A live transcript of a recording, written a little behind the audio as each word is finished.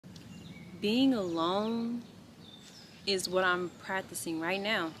being alone is what I'm practicing right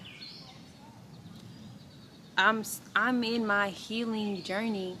now. I'm in my healing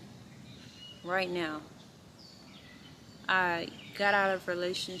journey right now. I got out of a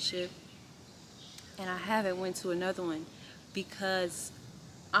relationship and I haven't went to another one because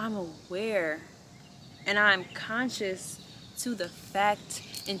I'm aware and I'm conscious to the fact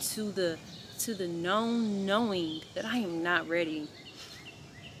and to the known knowing that I am not ready.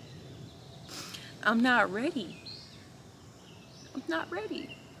 I'm not ready. I'm not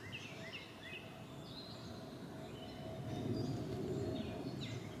ready.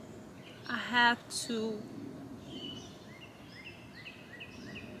 I have to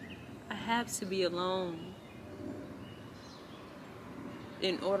be alone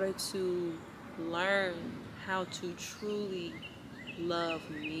in order to learn how to truly love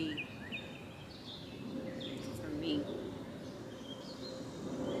me for me.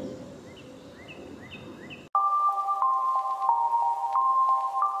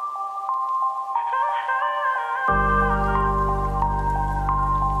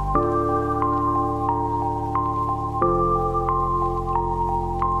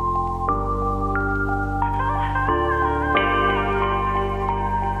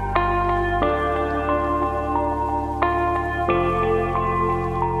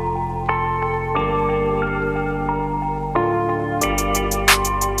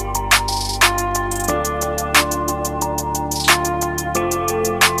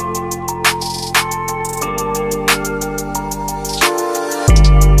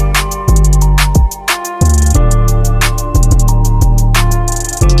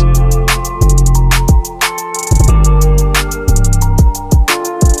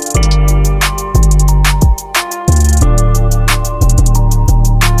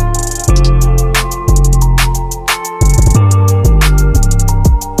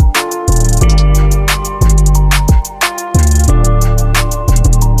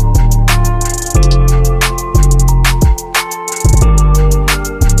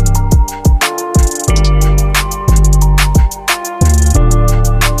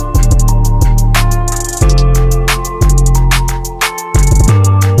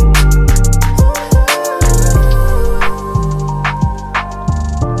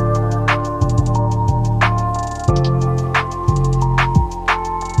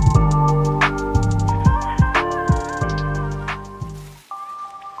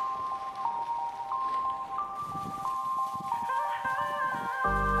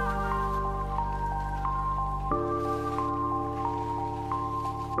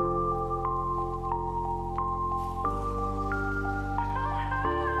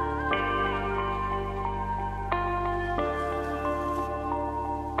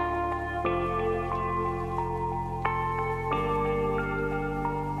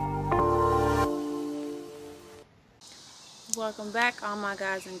 Welcome back, all my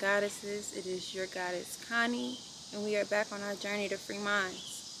guys and goddesses. It is your goddess Connie, and we are back on our journey to free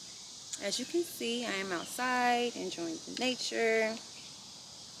minds. As you can see, I am outside enjoying the nature,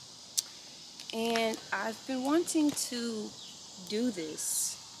 and I've been wanting to do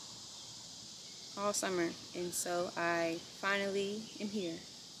this all summer, and so I finally am here.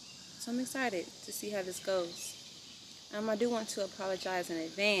 So I'm excited to see how this goes. I do want to apologize in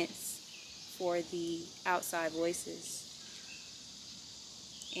advance for the outside voices.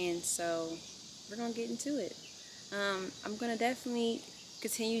 And so we're going to get into it. I'm going to definitely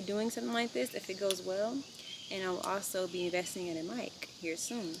continue doing something like this if it goes well. And I'll also be investing in a mic here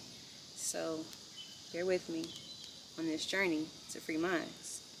soon. So bear with me on this journey to free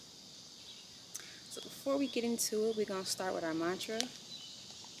minds. So before we get into it, we're going to start with our mantra. Let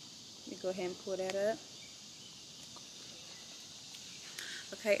me go ahead and pull that up.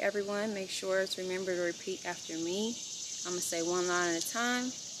 Okay, everyone, make sure to remember to repeat after me. I'm going to say one line at a time,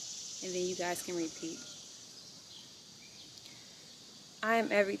 and then you guys can repeat. I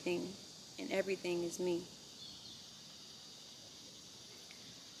am everything, and everything is me.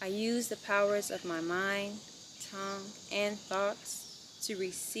 I use the powers of my mind, tongue, and thoughts to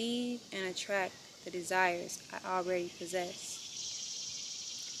receive and attract the desires I already possess.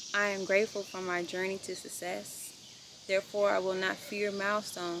 I am grateful for my journey to success. Therefore, I will not fear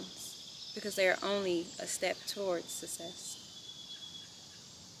milestones, because they are only a step towards success.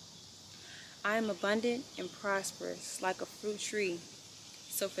 I am abundant and prosperous like a fruit tree.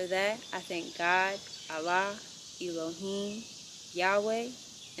 So for that, I thank God, Allah, Elohim, Yahweh,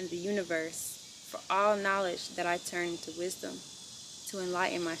 and the universe for all knowledge that I turn into wisdom to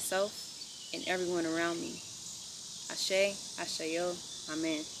enlighten myself and everyone around me. Ashe, Ashayo,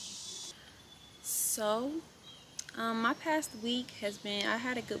 Amen. So, my past week has been, I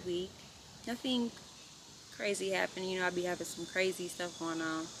had a good week. Nothing crazy happened. You know, I'd be having some crazy stuff going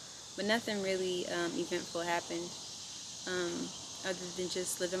on, but nothing really eventful happened, other than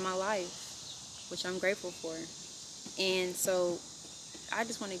just living my life, which I'm grateful for. And so I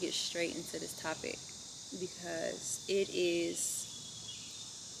just want to get straight into this topic because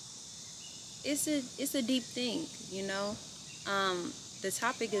it's a deep thing, you know. The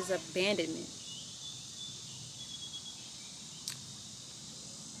topic is abandonment.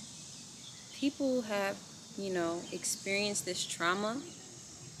 People have, you know, experienced this trauma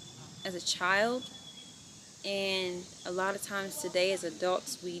as a child, and a lot of times today as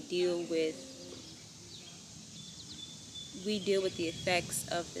adults we deal with the effects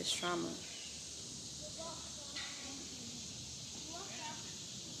of this trauma.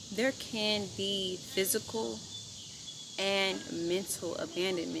 There can be physical and mental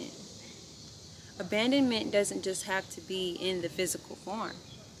abandonment. Abandonment doesn't just have to be in the physical form.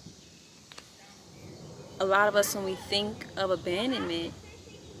 A lot of us, when we think of abandonment,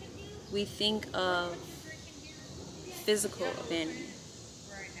 we think of physical abandonment.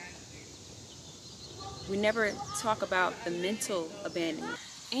 We never talk about the mental abandonment.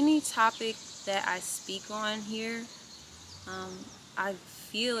 Any topic that I speak on here, I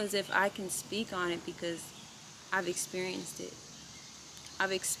feel as if I can speak on it because I've experienced it.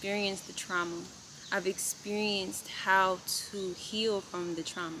 I've experienced the trauma. I've experienced how to heal from the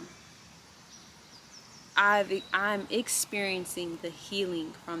trauma. I'm experiencing the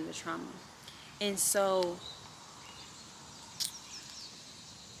healing from the trauma. And so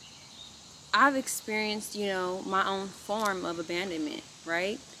I've experienced, you know, my own form of abandonment,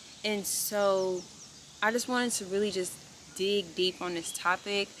 right? And so I just wanted to really just dig deep on this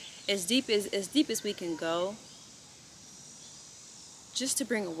topic, as deep as we can go, just to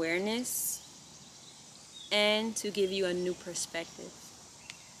bring awareness and to give you a new perspective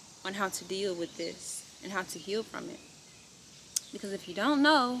on how to deal with this and how to heal from it. Because if you don't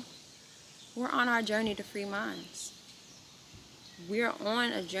know, we're on our journey to free minds. We're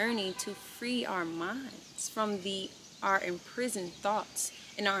on a journey to free our minds from our imprisoned thoughts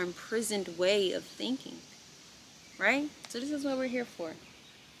and our imprisoned way of thinking, right? So this is what we're here for.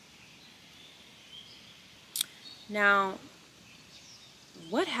 Now,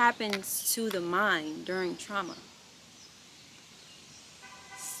 what happens to the mind during trauma?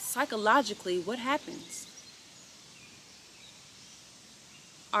 Psychologically, what happens?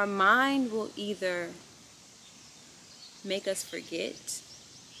 Our mind will either make us forget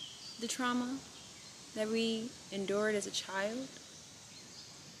the trauma that we endured as a child,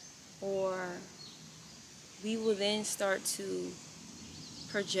 or we will then start to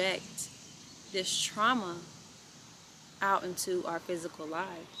project this trauma out into our physical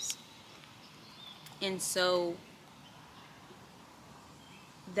lives. And so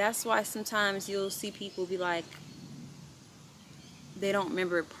that's why sometimes you'll see people be like, they don't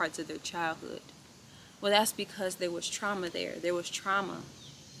remember parts of their childhood. Well, that's because there was trauma there. There was trauma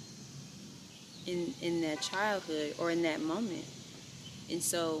in that childhood or in that moment. And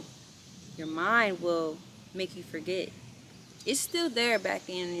so your mind will make you forget. It's still there back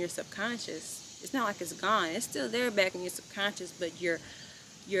in your subconscious. It's not like it's gone. It's still there back in your subconscious, but your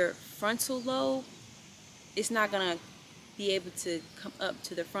frontal lobe, it's not going to be able to come up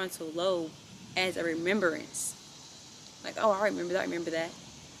to the frontal lobe as a remembrance. Like, oh, I remember that.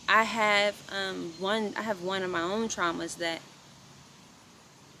 I have one of my own traumas that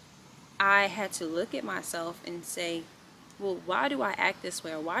I had to look at myself and say, well, why do I act this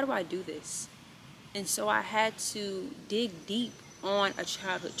way, or why do I do this? And so I had to dig deep on a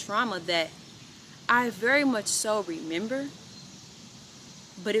childhood trauma that I very much so remember,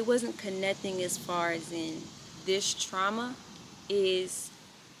 but it wasn't connecting as far as in this trauma is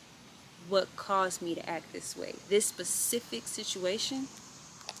what caused me to act this way, this specific situation.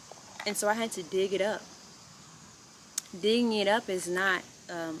 And so I had to dig it up. Digging it up is not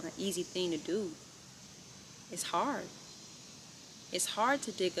an easy thing to do. It's hard. It's hard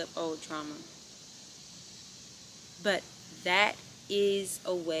to dig up old trauma. But that is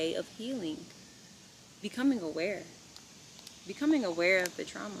a way of healing. Becoming aware of the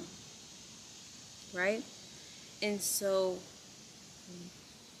trauma, right? And so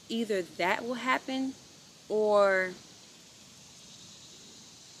either that will happen, or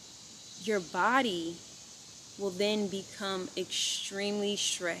your body will then become extremely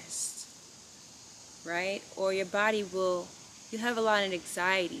stressed, right? Or your body you'll have a lot of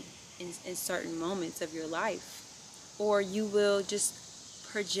anxiety in certain moments of your life, or you will just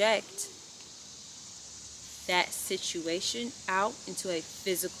project that situation out into a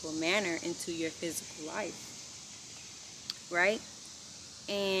physical manner, into your physical life, right?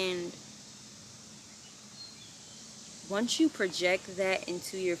 And once you project that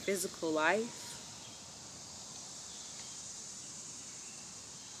into your physical life,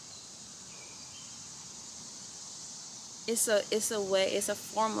 it's a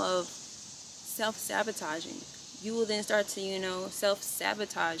form of self-sabotaging. You will then start to,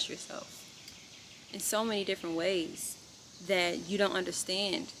 self-sabotage yourself in so many different ways that you don't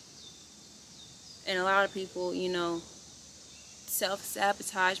understand. And a lot of people,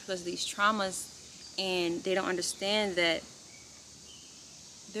 self-sabotage because of these traumas, and they don't understand that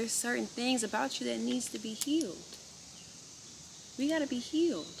there's certain things about you that needs to be healed. We got to be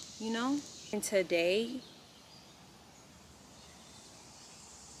healed, And today,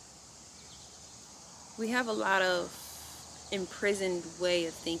 we have a lot of imprisoned way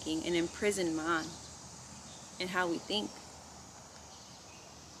of thinking, an imprisoned mind in how we think.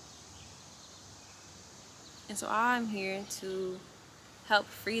 And so I'm here to help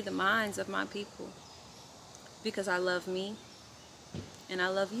free the minds of my people, because I love me and I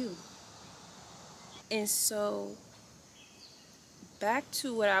love you. And so back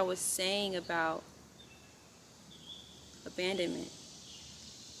to what I was saying about abandonment.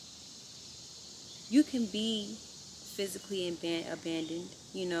 You can be physically abandoned,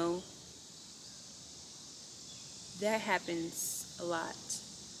 that happens a lot.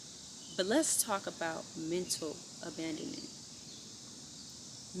 But let's talk about mental abandonment.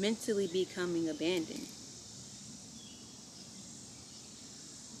 Mentally becoming abandoned.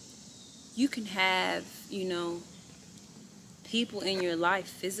 You can have, people in your life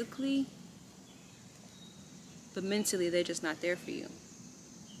physically, but mentally they're just not there for you.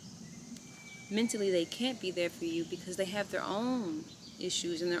 Mentally they can't be there for you because they have their own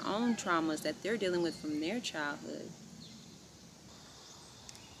issues and their own traumas that they're dealing with from their childhood.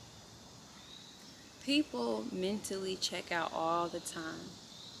 People mentally check out all the time.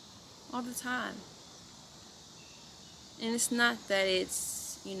 All the time. And it's not that it's,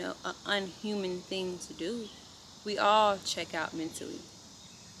 an unhuman thing to do. We all check out mentally.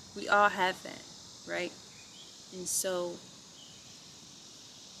 We all have that, right? And so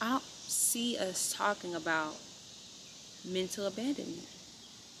I don't see us talking about mental abandonment.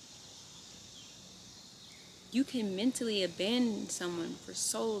 You can mentally abandon someone for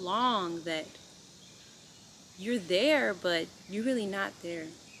so long that you're there, but you're really not there.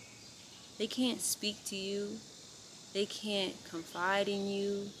 They can't speak to you. They can't confide in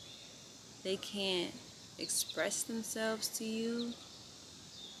you. They can't express themselves to you.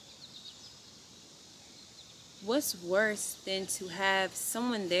 What's worse than to have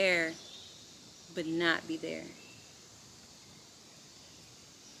someone there but not be there?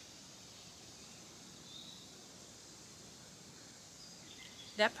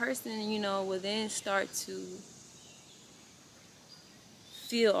 That person, will then start to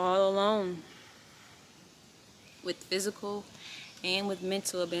feel all alone with physical and with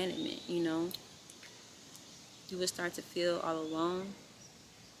mental abandonment, You would start to feel all alone,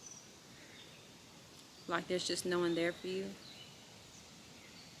 like there's just no one there for you.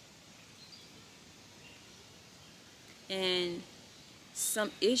 And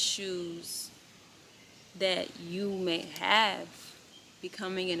some issues that you may have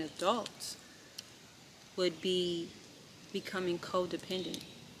becoming an adult would be becoming codependent.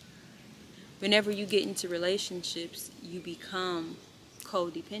 Whenever you get into relationships, you become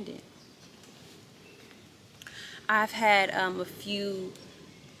codependent. I've had a few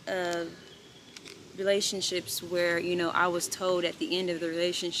relationships where, I was told at the end of the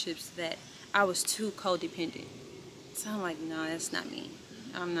relationships that I was too codependent. So I'm like, no, that's not me.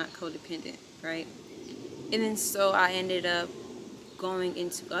 I'm not codependent, right? And then so I ended up going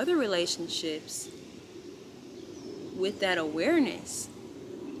into other relationships with that awareness.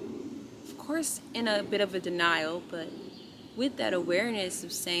 Of course, in a bit of a denial, but with that awareness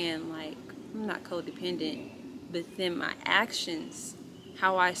of saying, like, I'm not codependent, but then my actions,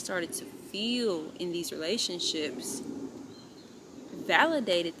 how I started to feel in these relationships,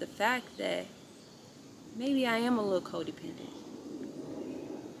 validated the fact that maybe I am a little codependent.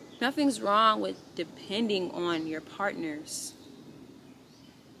 Nothing's wrong with depending on your partners,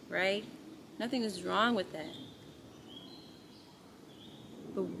 right? Nothing is wrong with that.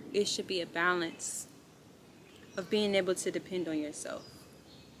 But it should be a balance of being able to depend on yourself,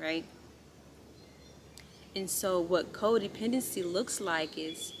 right? And so what codependency looks like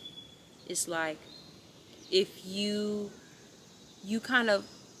is, it's like if you kind of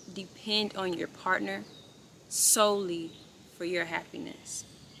depend on your partner solely for your happiness.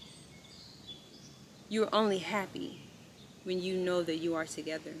 You're only happy when you know that you are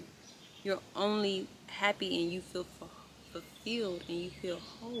together. You're only happy and you feel fulfilled and you feel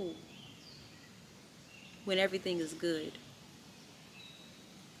whole. when everything is good.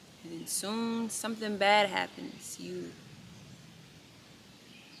 And then soon something bad happens. You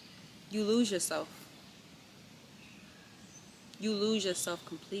lose yourself. You lose yourself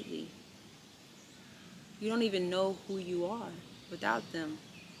completely. You don't even know who you are without them.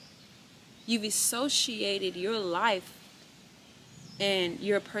 You've associated your life and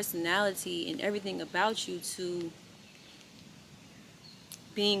your personality and everything about you to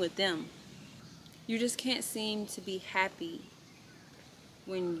being with them. You just can't seem to be happy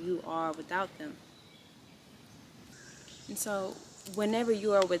when you are without them. And so whenever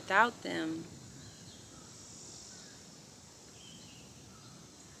you are without them,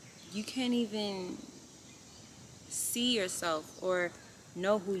 you can't even see yourself or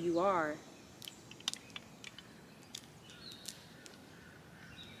know who you are.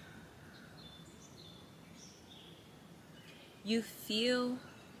 You feel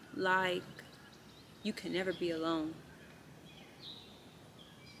like you can never be alone.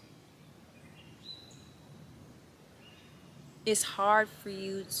 It's hard for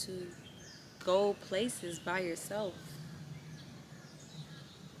you to go places by yourself.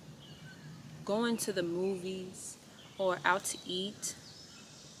 Going to the movies or out to eat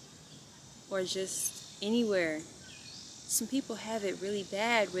or just anywhere. Some people have it really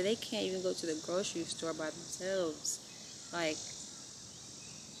bad where they can't even go to the grocery store by themselves. Like,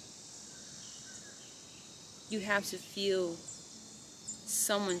 you have to feel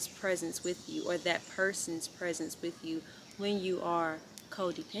someone's presence with you or that person's presence with you when you are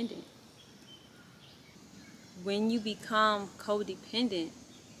codependent. When you become codependent,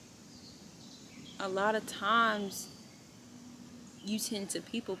 a lot of times you tend to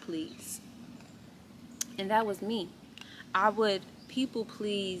people please. And that was me. I would people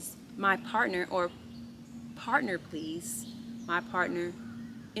please my partner or partner please my partner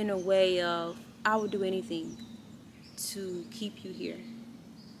in a way of I would do anything to keep you here.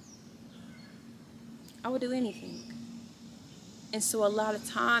 I would do anything. And so a lot of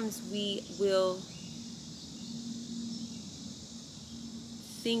times we will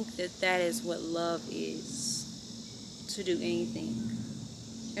think that that is what love is, to do anything.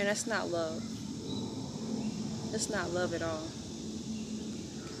 And that's not love. That's not love at all.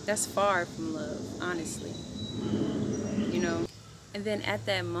 That's far from love, honestly. You know? And then at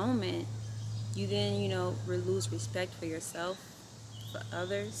that moment, you then, lose respect for yourself, for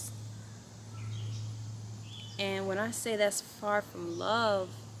others. And when I say that's far from love,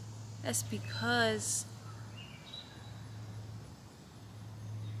 that's because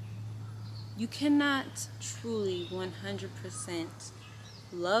you cannot truly 100%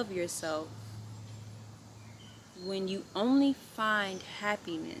 love yourself when you only find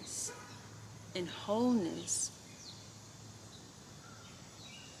happiness and wholeness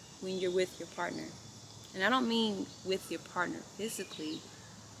when you're with your partner. And I don't mean with your partner physically.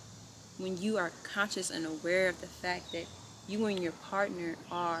 When you are conscious and aware of the fact that you and your partner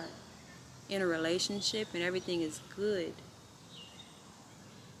are in a relationship and everything is good.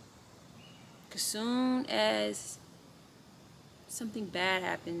 As soon as something bad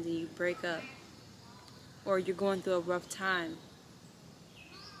happens and you break up, or you're going through a rough time,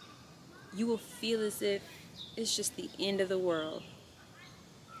 you will feel as if it's just the end of the world.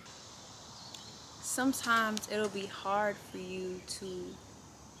 Sometimes it'll be hard for you to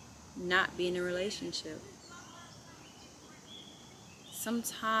not be in a relationship.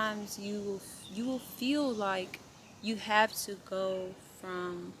 Sometimes you will feel like you have to go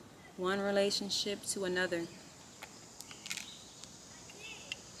from one relationship to another.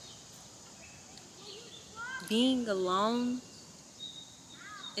 Being alone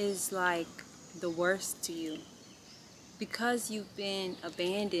is like the worst to you because you've been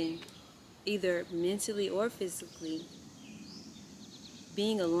abandoned either mentally or physically.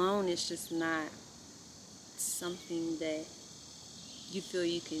 Being alone is just not something that you feel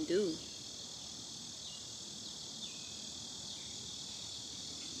you can do.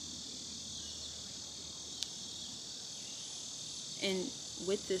 And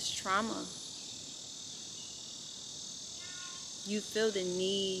with this trauma, you feel the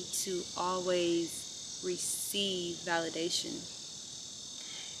need to always receive validation.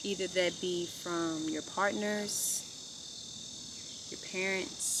 Either that be from your partners, your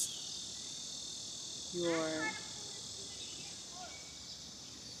parents, your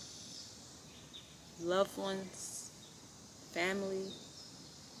loved ones, family,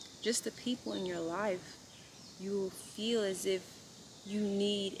 just the people in your life. You will feel as if you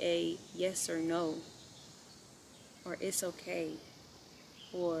need a yes or no, or it's okay,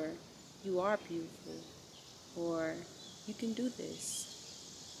 or you are beautiful, or you can do this.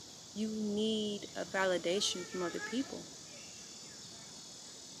 you need a validation from other people.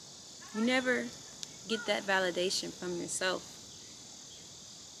 You never get that validation from yourself.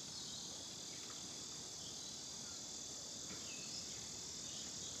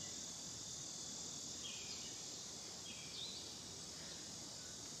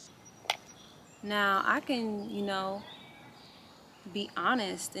 Now, I can, be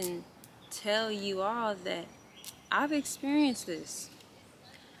honest and tell you all that I've experienced this.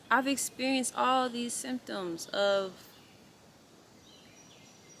 I've experienced all these symptoms of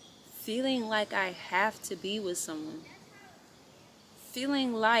feeling like I have to be with someone,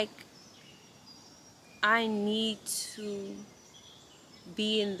 feeling like I need to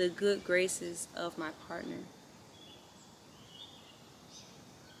be in the good graces of my partner.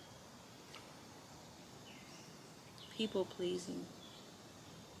 People pleasing.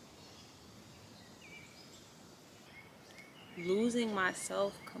 Losing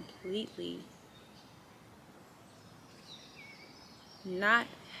myself completely. Not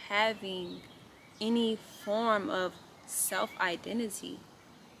having any form of self-identity.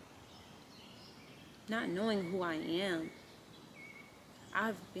 Not knowing who I am.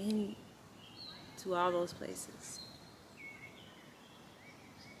 I've been to all those places.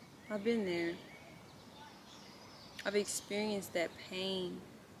 I've been there. I've experienced that pain.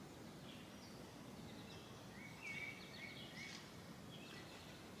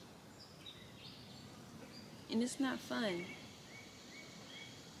 And it's not fun.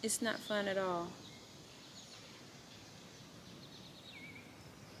 It's not fun at all.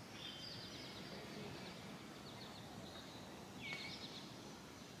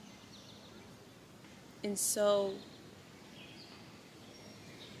 And so,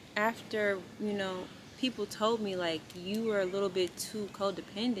 after, people told me, like, you were a little bit too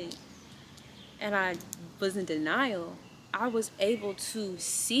codependent, and I was in denial, I was able to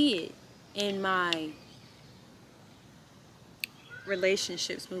see it in my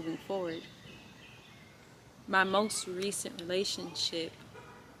relationships moving forward. My most recent relationship,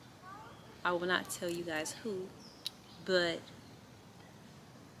 I will not tell you guys who, but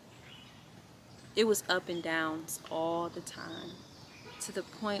it was up and downs all the time, to the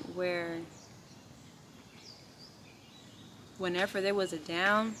point where whenever there was a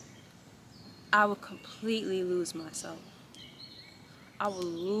down, I would completely lose myself. I would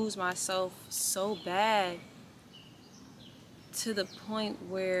lose myself so bad, to the point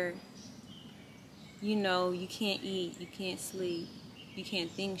where, you can't eat, you can't sleep, you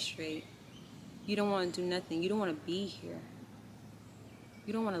can't think straight. You don't want to do nothing. You don't want to be here.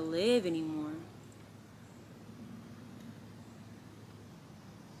 You don't want to live anymore.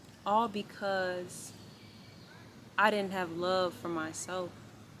 All because I didn't have love for myself.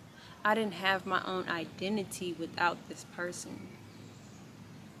 I didn't have my own identity without this person.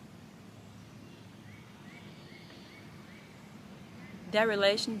 That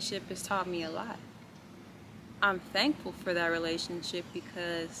relationship has taught me a lot. I'm thankful for that relationship,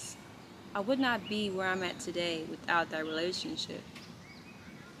 because I would not be where I'm at today without that relationship.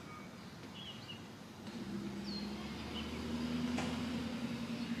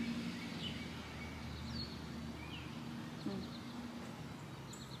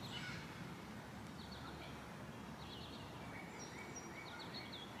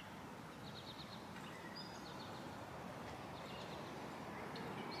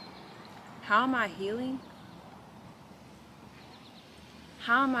 How am I healing?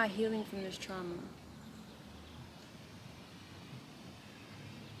 How am I healing from this trauma?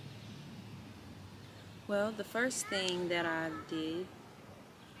 Well, the first thing that I did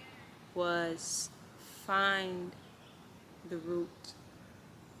was find the root,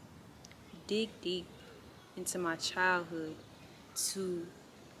 dig deep into my childhood to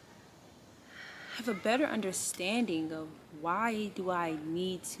have a better understanding of why do I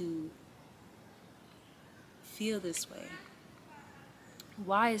need to feel this way?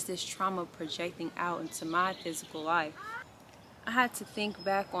 Why is this trauma projecting out into my physical life? I had to think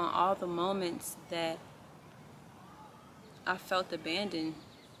back on all the moments that I felt abandoned,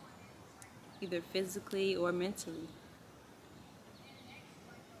 either physically or mentally.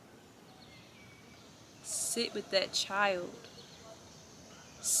 Sit with that child.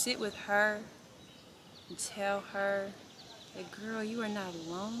 Sit with her and tell her that, girl, you are not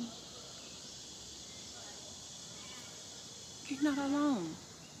alone. You're not alone.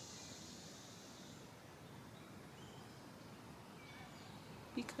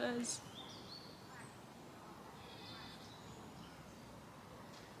 Because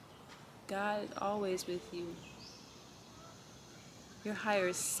God is always with you. Your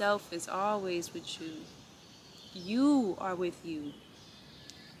higher self is always with you. You are with you.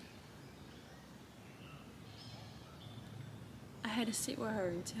 had to sit with her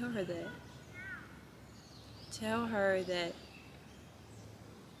and tell her that. Tell her that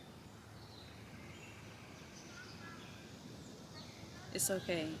it's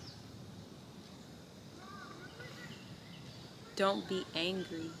okay. Don't be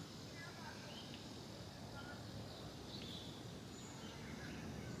angry.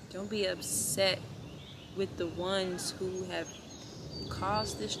 Don't be upset with the ones who have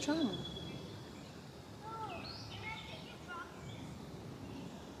caused this trauma.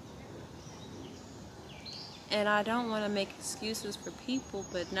 And I don't want to make excuses for people,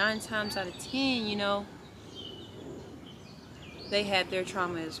 but 9 times out of 10, you know, they had their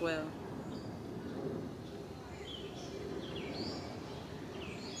trauma as well.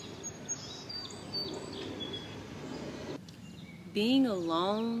 Being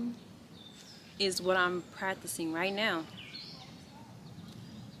alone is what I'm practicing right now.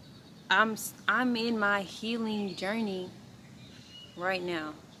 I'm in my healing journey right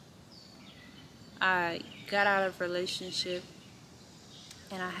now. I got out of a relationship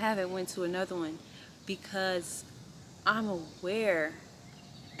and I haven't went to another one because I'm aware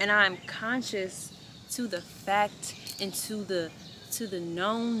and I'm conscious to the fact and to the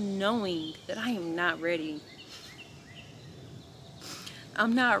known knowing that I am not ready.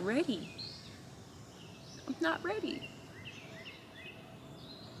 I'm not ready. I'm not ready.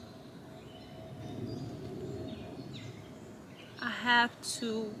 I have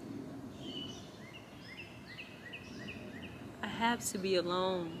to be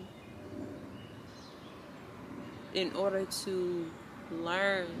alone in order to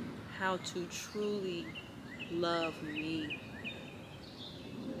learn how to truly love me.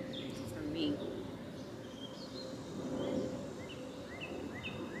 For me.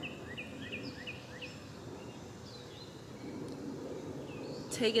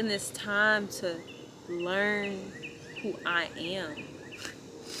 Taking this time to learn who I am.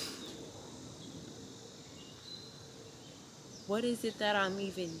 What is it that I'm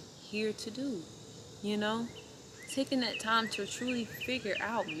even here to do? You know? Taking that time to truly figure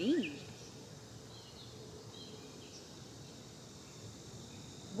out me.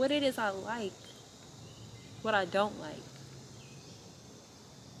 What it is I like. What I don't like.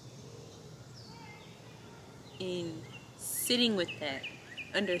 And sitting with that.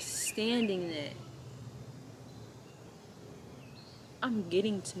 Understanding that. I'm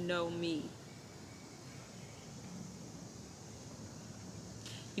getting to know me.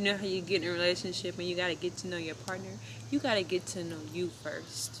 You know how you get in a relationship and you gotta get to know your partner? You gotta get to know you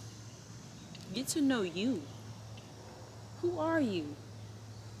first. Get to know you. Who are you?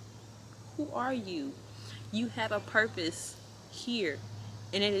 Who are you? You have a purpose here.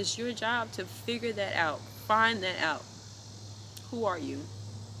 And it is your job to figure that out. Find that out. Who are you?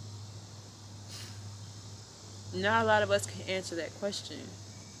 Not a lot of us can answer that question.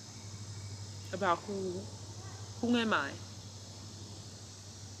 About who am I?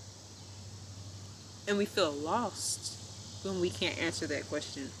 And we feel lost when we can't answer that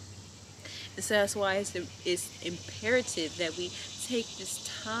question. And so that's why it's imperative that we take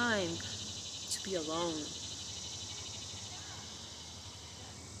this time to be alone.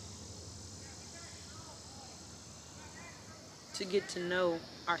 To get to know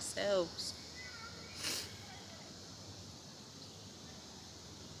ourselves.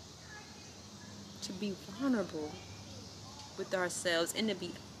 To be vulnerable with ourselves and to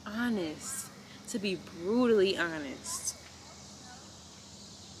be honest. To be brutally honest.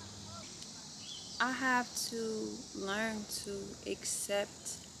 I have to learn to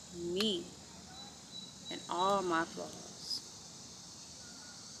accept me and all my flaws.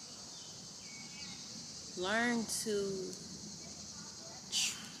 Learn to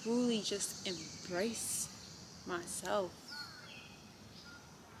truly just embrace myself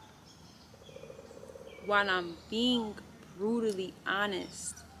while I'm being brutally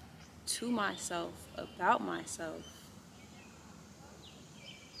honest to myself about myself.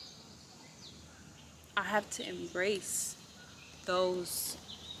 I have to embrace those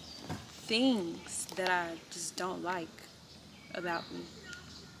things that I just don't like about me.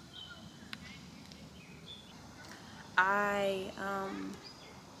 I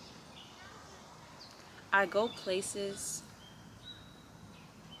go places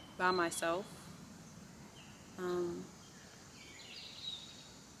by myself.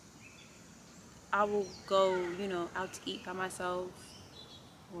 I will go, out to eat by myself,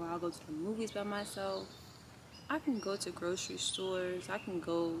 or I'll go to the movies by myself. I can go to grocery stores. I can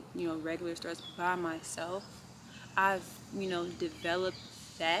go, regular stores by myself. I've, developed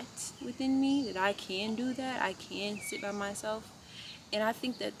that within me, that I can do that. I can sit by myself. And I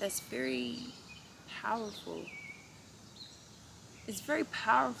think that that's very powerful. It's very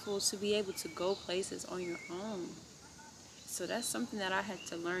powerful to be able to go places on your own. So that's something that I had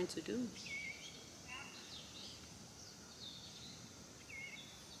to learn to do.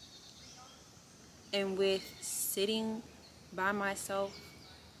 And with sitting by myself,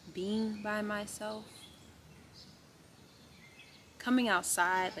 being by myself, coming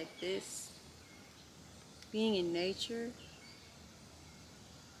outside like this, being in nature,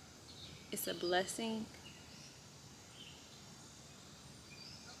 it's a blessing.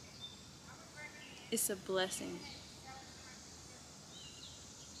 It's a blessing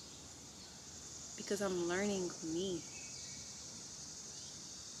because I'm learning me.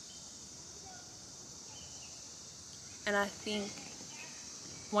 And I think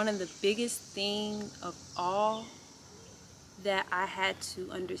one of the biggest things of all that I had to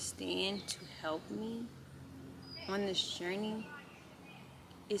understand to help me on this journey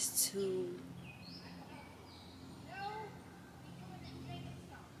is to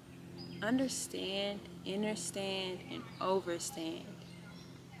understand, understand, and overstand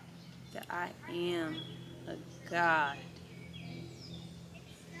that I am a God.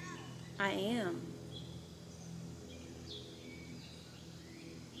 I am.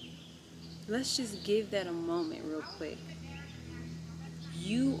 Let's just give that a moment real quick.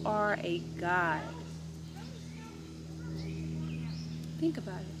 You are a God. Think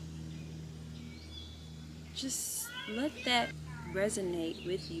about it. Just let that resonate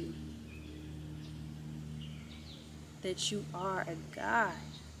with you. That you are a God.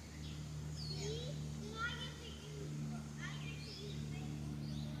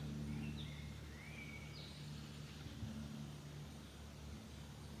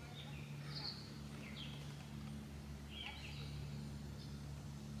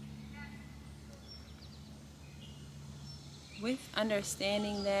 With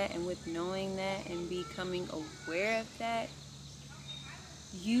understanding that and with knowing that and becoming aware of that,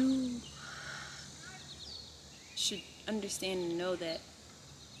 you should understand and know that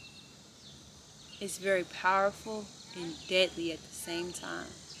it's very powerful and deadly at the same time.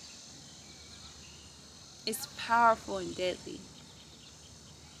 It's powerful and deadly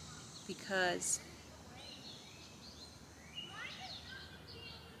because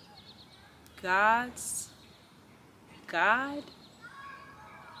God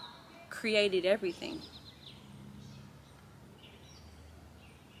created everything.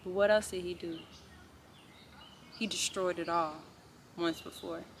 But what else did he do? He destroyed it all once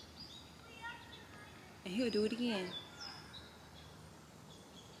before. And he'll do it again.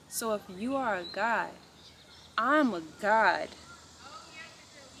 So if you are a God, I'm a God.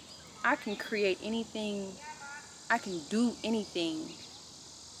 I can create anything. I can do anything.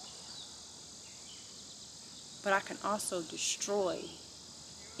 But I can also destroy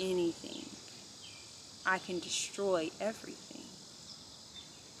anything. I can destroy everything.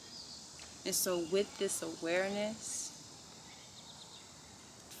 And so with this awareness,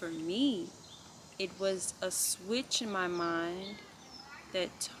 for me, it was a switch in my mind that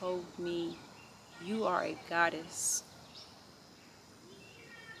told me, you are a goddess.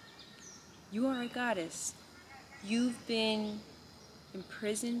 You are a goddess. You've been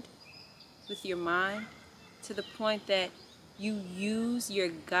imprisoned with your mind to the point that you use your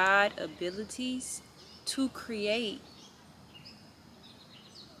God abilities to create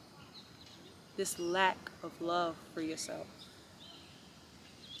this lack of love for yourself.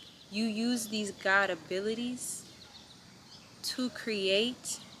 You use these God abilities to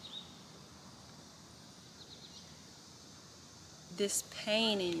create this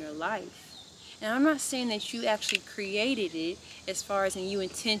pain in your life. And I'm not saying that you actually created it as far as in you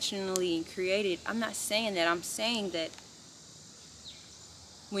intentionally created. I'm not saying that. I'm saying that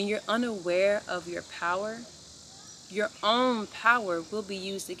when you're unaware of your power, your own power will be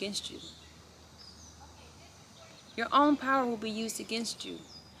used against you. Your own power will be used against you.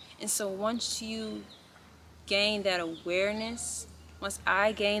 And so once you gain that awareness, once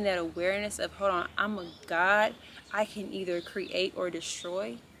I gain that awareness of, hold on, I'm a God, I can either create or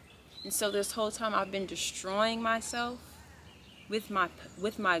destroy. And so this whole time I've been destroying myself with my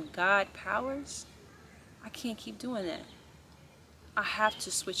God powers. I can't keep doing that. I have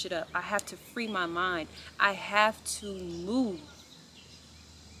to switch it up. I have to free my mind. I have to move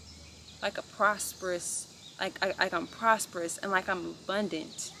like a prosperous, like I'm prosperous and like I'm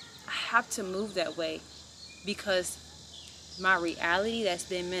abundant. I have to move that way because my reality that's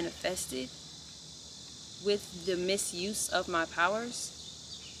been manifested with the misuse of my powers,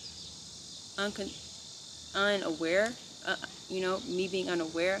 unaware, me being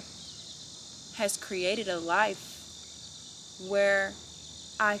unaware, has created a life where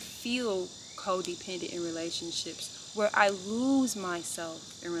I feel codependent in relationships, where I lose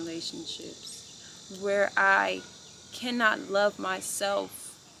myself in relationships, where I cannot love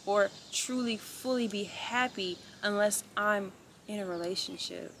myself or truly fully be happy unless I'm in a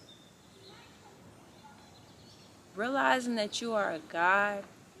relationship. Realizing that you are a God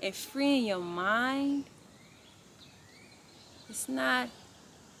and freeing your mind, it's not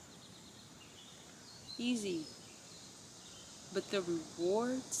easy, but the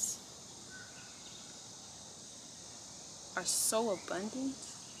rewards are so abundant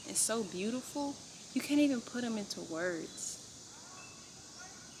and so beautiful, you can't even put them into words.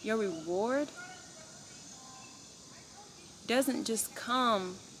 Your reward doesn't just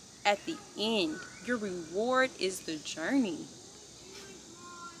come at the end. Your reward is the journey.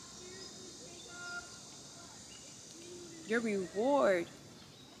 Your reward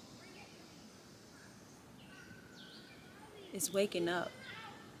is waking up.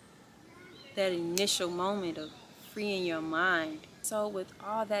 That initial moment of freeing your mind. So with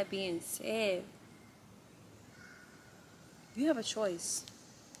all that being said, you have a choice.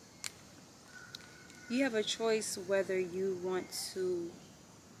 You have a choice whether you want to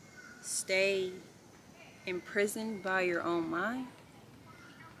stay imprisoned by your own mind,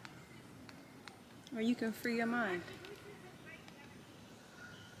 or you can free your mind.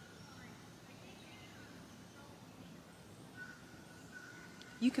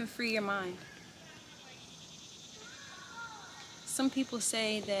 You can free your mind. Some people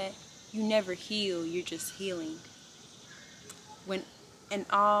say that you never heal, you're just healing. When in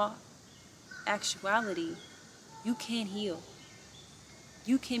all actuality, you can heal.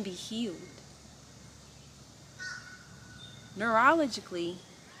 You can be healed. Neurologically,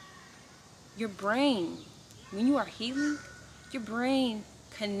 your brain, when you are healing, your brain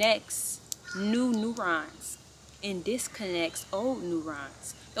connects new neurons and disconnects old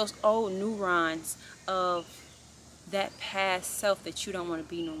neurons. Those old neurons of that past self that you don't want to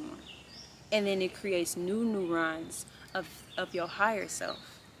be no more. And then it creates new neurons of your higher self.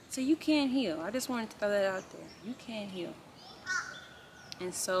 So you can heal. I just wanted to throw that out there. You can heal.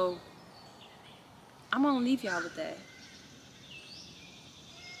 And so I'm going to leave y'all with that.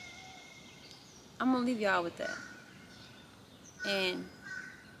 I'm going to leave y'all with that. And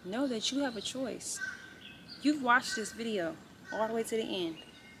know that you have a choice. You've watched this video all the way to the end.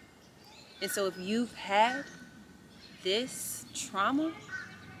 And so if you've had this trauma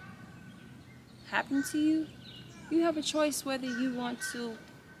happen to you, you have a choice whether you want to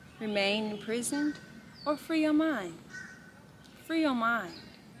remain imprisoned or free your mind. Free your mind.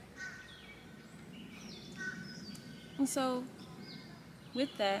 And so, with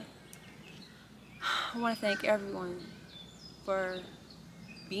that, I want to thank everyone for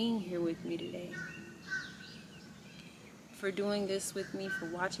being here with me today, for doing this with me, for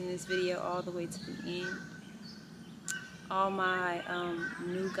watching this video all the way to the end. All my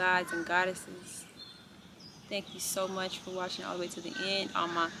new gods and goddesses, thank you so much for watching all the way to the end.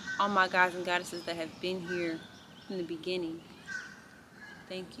 All my gods and goddesses that have been here from the beginning,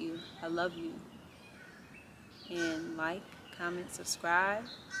 thank you. I love you. And like, comment, subscribe.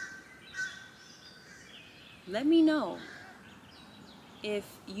 Let me know if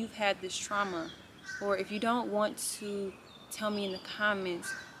you've had this trauma, or if you don't want to tell me in the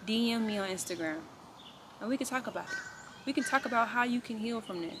comments, DM me on Instagram and we can talk about it. We can talk about how you can heal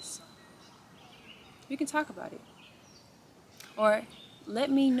from this. We can talk about it. Or let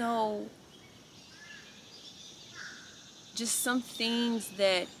me know just some things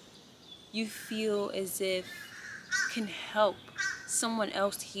that you feel as if can help someone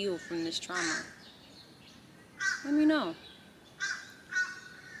else heal from this trauma. Let me know.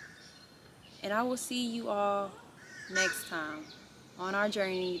 And I will see you all next time on our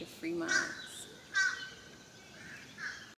journey to free minds.